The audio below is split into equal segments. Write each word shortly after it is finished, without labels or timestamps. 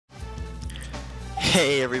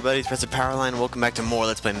Hey everybody, it's Professor Powerline. Welcome back to more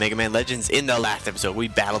Let's Play Mega Man Legends. In the last episode, we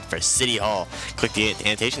battled for City Hall. Click the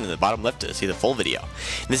annotation in the bottom left to see the full video.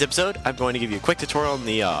 In this episode, I'm going to give you a quick tutorial on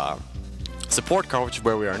the support car, which is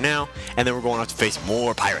where we are now, and then we're going off to face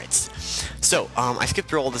more pirates. So, I skipped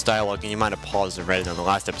through all this dialogue, and you might have paused and read it on the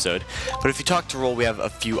last episode, but if you talk to Roll, we have a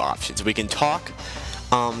few options. We can talk.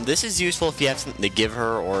 This is useful if you have something to give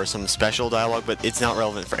her or some special dialogue, but it's not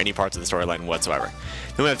relevant for any parts of the storyline whatsoever.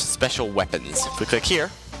 Then we have special weapons. If we click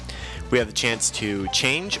here, we have the chance to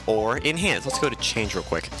change or enhance. Let's go to change real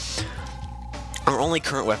quick. Our only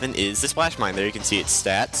current weapon is the Splash Mine. There you can see its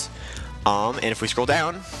stats. And if we scroll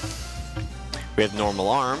down, we have normal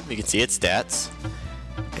arm. You can see its stats.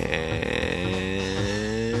 And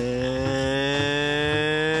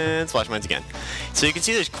Splash Mines again. So you can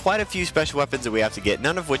see there's quite a few special weapons that we have to get,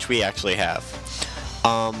 none of which we actually have.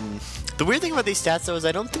 The weird thing about these stats though is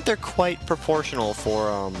I don't think they're quite proportional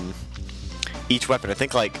for each weapon. I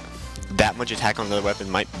think like that much attack on another weapon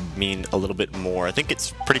might mean a little bit more. I think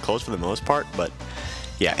it's pretty close for the most part, but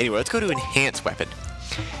yeah. Anyway, let's go to enhance weapon.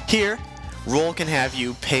 Here, Roll can have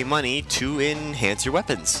you pay money to enhance your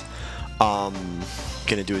weapons.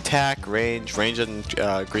 Gonna do attack, range doesn't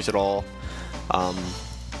increase at all.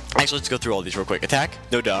 Actually, let's go through all these real quick. Attack,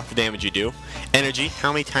 no duh, the damage you do. Energy,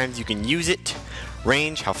 how many times you can use it.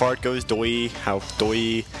 Range, how far it goes. Doi, how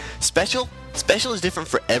doi. Special is different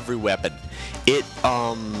for every weapon. It's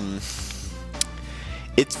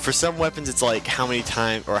for some weapons it's like how many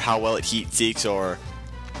times or how well it heat seeks, or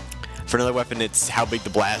for another weapon it's how big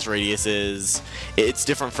the blast radius is. It's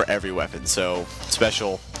different for every weapon. So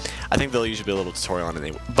special, I think there'll usually be a little tutorial on it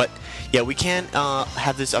anyway. But yeah, we can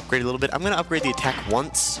have this upgrade a little bit. I'm going to upgrade the attack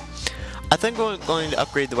once. I think I'm going to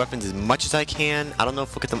upgrade the weapons as much as I can. I don't know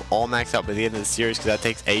if we'll get them all maxed out by the end of the series, because that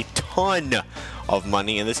takes a ton of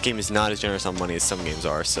money, and this game is not as generous on money as some games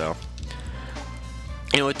are. So,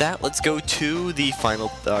 and with that, let's go to the final,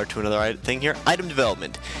 to another thing here. Item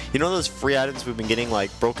development. You know those free items we've been getting,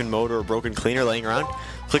 like broken motor or broken cleaner laying around?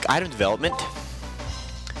 Click item development.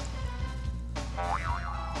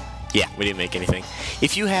 Yeah, we didn't make anything.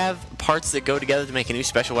 If you have parts that go together to make a new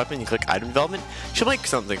special weapon, you click item development, she'll make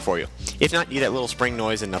something for you. If not, you get that little spring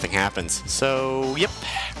noise and nothing happens. So, yep.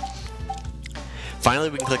 Finally,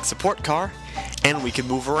 we can click support car, and we can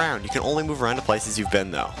move around. You can only move around to places you've been,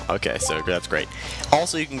 though. Okay, so that's great.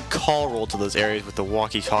 Also, you can call Roll to those areas with the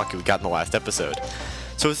walkie-talkie we got in the last episode.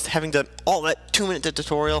 So, having done all that 2-minute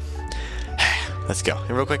tutorial, let's go.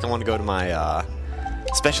 And real quick, I want to go to my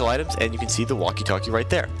special items, and you can see the walkie-talkie right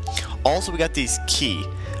there. Also, we got this key.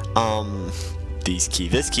 The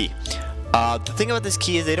thing about this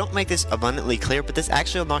key is they don't make this abundantly clear, but this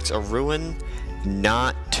actually unlocks a ruin,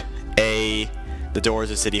 not the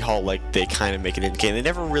doors of City Hall like they kind of make it indicate. They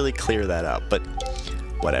never really clear that up, but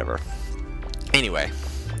whatever. Anyway,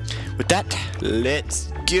 with that,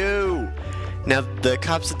 let's go. Now, the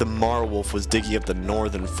cops said the Marwolf was digging up the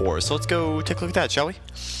northern forest, so let's go take a look at that, shall we?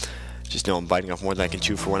 Just know I'm biting off more than I can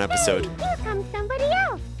chew for one episode. Hey, here comes somebody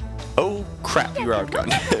else. Oh crap, you are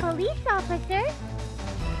outgunned. Police officer.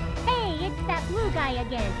 Hey, it's that blue guy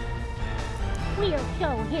again. We'll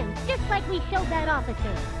show him, just like we showed that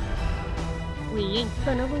officer. We ain't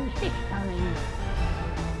gonna lose this time.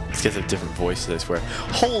 These guys have different voices, I swear.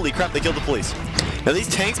 Holy crap, they killed the police. Now these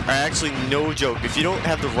tanks are actually no joke. If you don't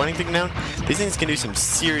have the running thing down, these things can do some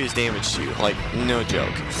serious damage to you. Like, no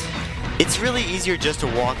joke. It's really easier just to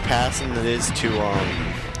walk past them than it is to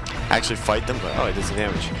actually fight them. Oh, it does some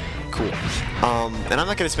damage. Cool. And I'm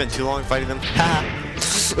not going to spend too long fighting them.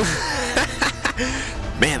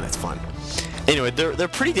 Man, that's fun. Anyway, they're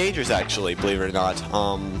pretty dangerous actually, believe it or not.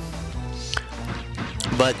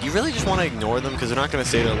 But you really just want to ignore them because they're not going to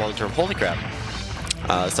stay there long term. Holy crap.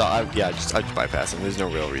 So I just bypass them. There's no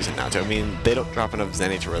real reason not to. I mean, they don't drop enough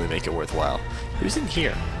Zenny to really make it worthwhile. Who's in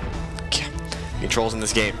here? Controls in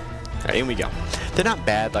this game. Alright, in we go. They're not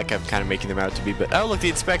bad like I'm kind of making them out to be, but oh look, the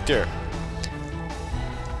inspector!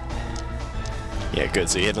 Yeah, good,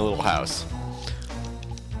 so you hit a little house.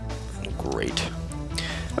 Great.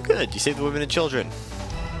 Oh good, you saved the women and children.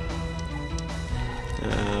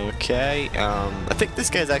 Okay, I think this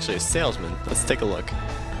guy's actually a salesman. Let's take a look.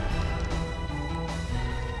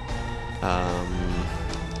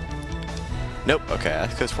 Nope, okay, I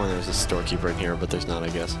could have sworn there was a storekeeper in here, but there's not, I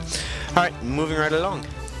guess. Alright, moving right along.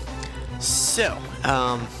 So,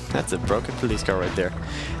 that's a broken police car right there.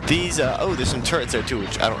 These, oh, there's some turrets there too,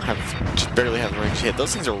 which I don't have, just barely have the range to hit.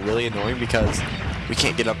 Those things are really annoying because we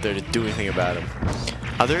can't get up there to do anything about them.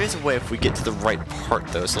 There is a way if we get to the right part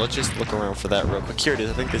though, so let's just look around for that real quick. Here it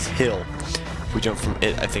is, I think this hill. If we jump from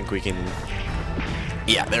it, I think we can...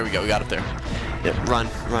 Yeah, there we go, we got up there. Yep, run,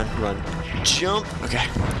 run, run. jump. Okay.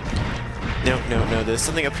 No, no, no. There's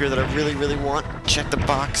something up here that I really, really want. Check the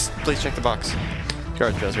box. Please check the box.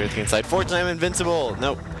 Garbage pails or anything inside. Fortunately, I'm invincible.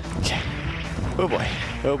 Nope. Okay. Oh boy.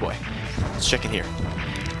 Oh boy. Let's check in here.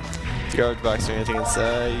 The garbage box or anything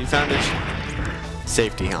inside. You found it.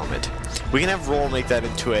 Safety helmet. We can have Roll make that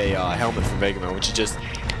into a helmet for Megaman, which is just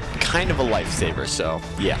kind of a lifesaver. So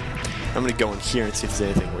yeah. I'm gonna go in here and see if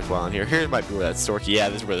there's anything worthwhile in here. Here might be where that storekeeper. Yeah,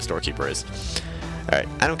 this is where the storekeeper is. Alright,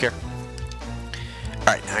 I don't care.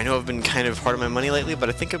 Alright, now I know I've been kind of hard on my money lately, but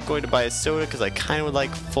I think I'm going to buy a soda because I kind of would like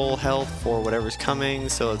full health for whatever's coming.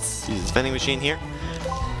 So let's use this vending machine here.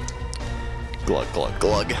 Glug, glug,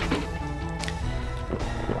 glug.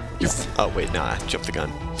 Oh wait, nah, jump the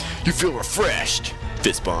gun. You feel refreshed.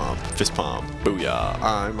 Fist pump, booyah.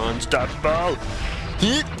 I'm unstoppable.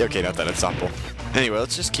 Okay, not that unstoppable. Anyway,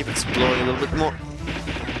 let's just keep exploring a little bit more.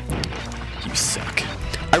 You suck.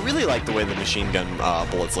 I really like the way the machine gun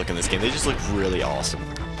bullets look in this game. They just look really awesome.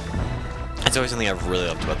 That's always something I've really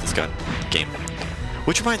loved about this game.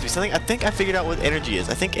 Which reminds me, something I think I figured out what energy is.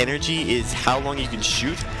 I think energy is how long you can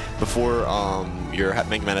shoot before your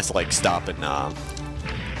Megaman has to like stop and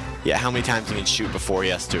yeah, how many times you can shoot before he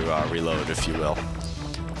has to reload, if you will.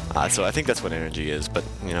 So I think that's what energy is, but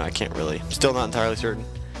you know, I can't really. Still not entirely certain.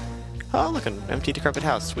 Oh, look, an empty, decrepit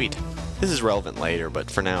house. Sweet. This is relevant later,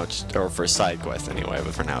 but for now, it's or for a side quest anyway.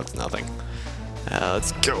 But for now, it's nothing.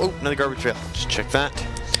 Let's go. Oh, another garbage trail. Just check that.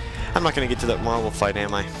 I'm not gonna get to that marble fight,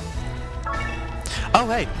 am I? Oh,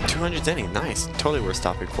 hey, 200 zenny. Nice. Totally worth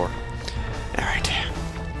stopping for. All right.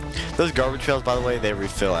 Those garbage trails, by the way, they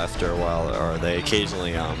refill after a while, or they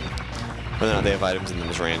occasionally whether or not they have items in them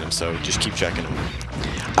is random. So just keep checking them.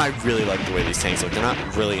 I really like the way these tanks look. They're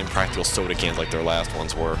not really impractical soda cans like their last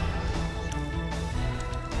ones were.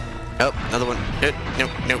 Oh, another one. Nope, nope,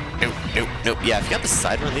 nope, nope, nope. Yeah, if you got the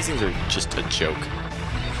side run, these things are just a joke.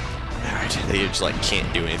 Alright, they just like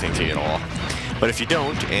can't do anything to you at all. But if you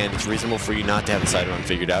don't, and it's reasonable for you not to have the side run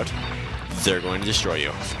figured out, they're going to destroy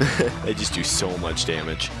you. They just do so much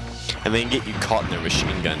damage. And they can get you caught in their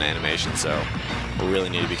machine gun animation, so we really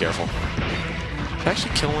need to be careful. Should I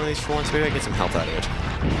actually kill one of these for once? Maybe I can get some health out of it.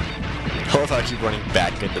 I love how I keep running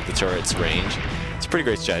back into the turret's range. It's a pretty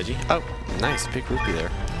great strategy. Oh, nice, big rupee there.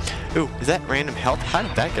 Ooh, is that random health? How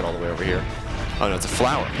did that get all the way over here? Oh no, it's a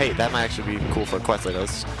flower. Hey, that might actually be cool for a quest later.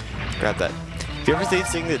 Let's grab that. If you ever see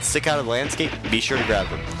things that stick out of the landscape, be sure to grab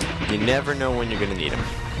them. You never know when you're going to need them.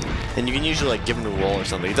 And you can usually like give them a roll or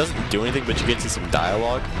something. It doesn't do anything, but you get to some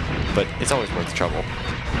dialogue. But it's always worth the trouble.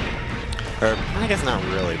 Or, I guess not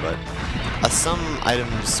really, but some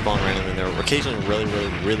items spawn randomly and they're occasionally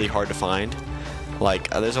really hard to find. Like,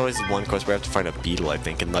 there's always one quest where I have to find a beetle, I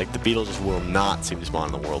think, and like the beetle just will not seem to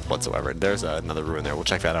spawn in the world whatsoever. There's another ruin there. We'll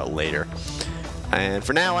check that out later. And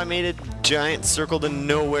for now, I made a giant circle to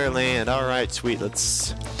nowhere land. Alright, sweet.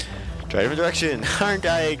 Let's try a different direction. Aren't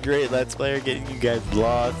I a great Let's Player, getting you guys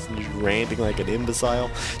lost and just ranting like an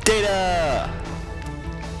imbecile? Data!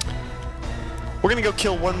 We're gonna go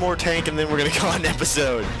kill one more tank and then we're gonna call it an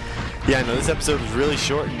episode. Yeah, I know this episode was really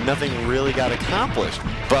short and nothing really got accomplished,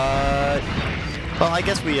 but well, I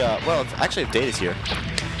guess we, well, actually if Data's here.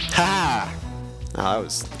 Ha! Oh, that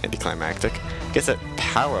was anticlimactic. I guess that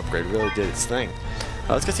power upgrade really did its thing.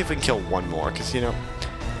 Let's go see if we can kill one more, because, you know,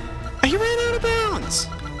 he ran out of bounds!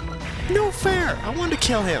 No fair! I wanted to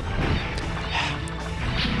kill him!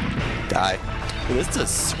 Die. Dude, this does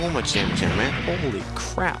so much damage now, man. Holy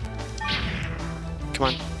crap. Come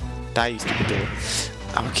on. Die, you stupid dude.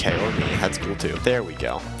 Okay, or me. That's cool, too. There we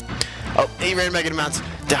go. Oh, he ran mega amounts.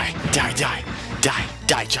 Die, die, die. Die,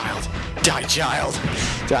 die, child. Die, child.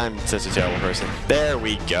 I'm such a terrible person. There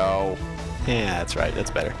we go. Yeah, that's right. That's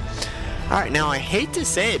better. Alright, now I hate to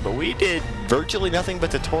say it, but we did virtually nothing but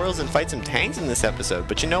tutorials and fight some tanks in this episode.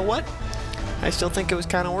 But you know what? I still think it was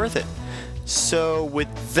kind of worth it. So,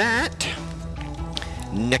 with that,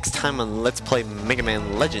 next time on Let's Play Mega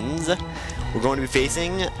Man Legends, we're going to be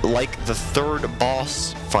facing, like, the third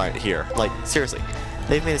boss fight here. Like, seriously.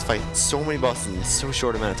 They've made us fight so many bosses in so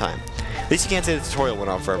short amount of time. At least you can't say the tutorial went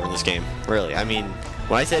on forever in this game. Really. I mean,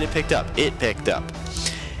 when I said it picked up, it picked up.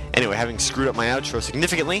 Anyway, having screwed up my outro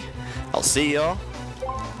significantly, I'll see y'all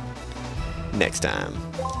next time.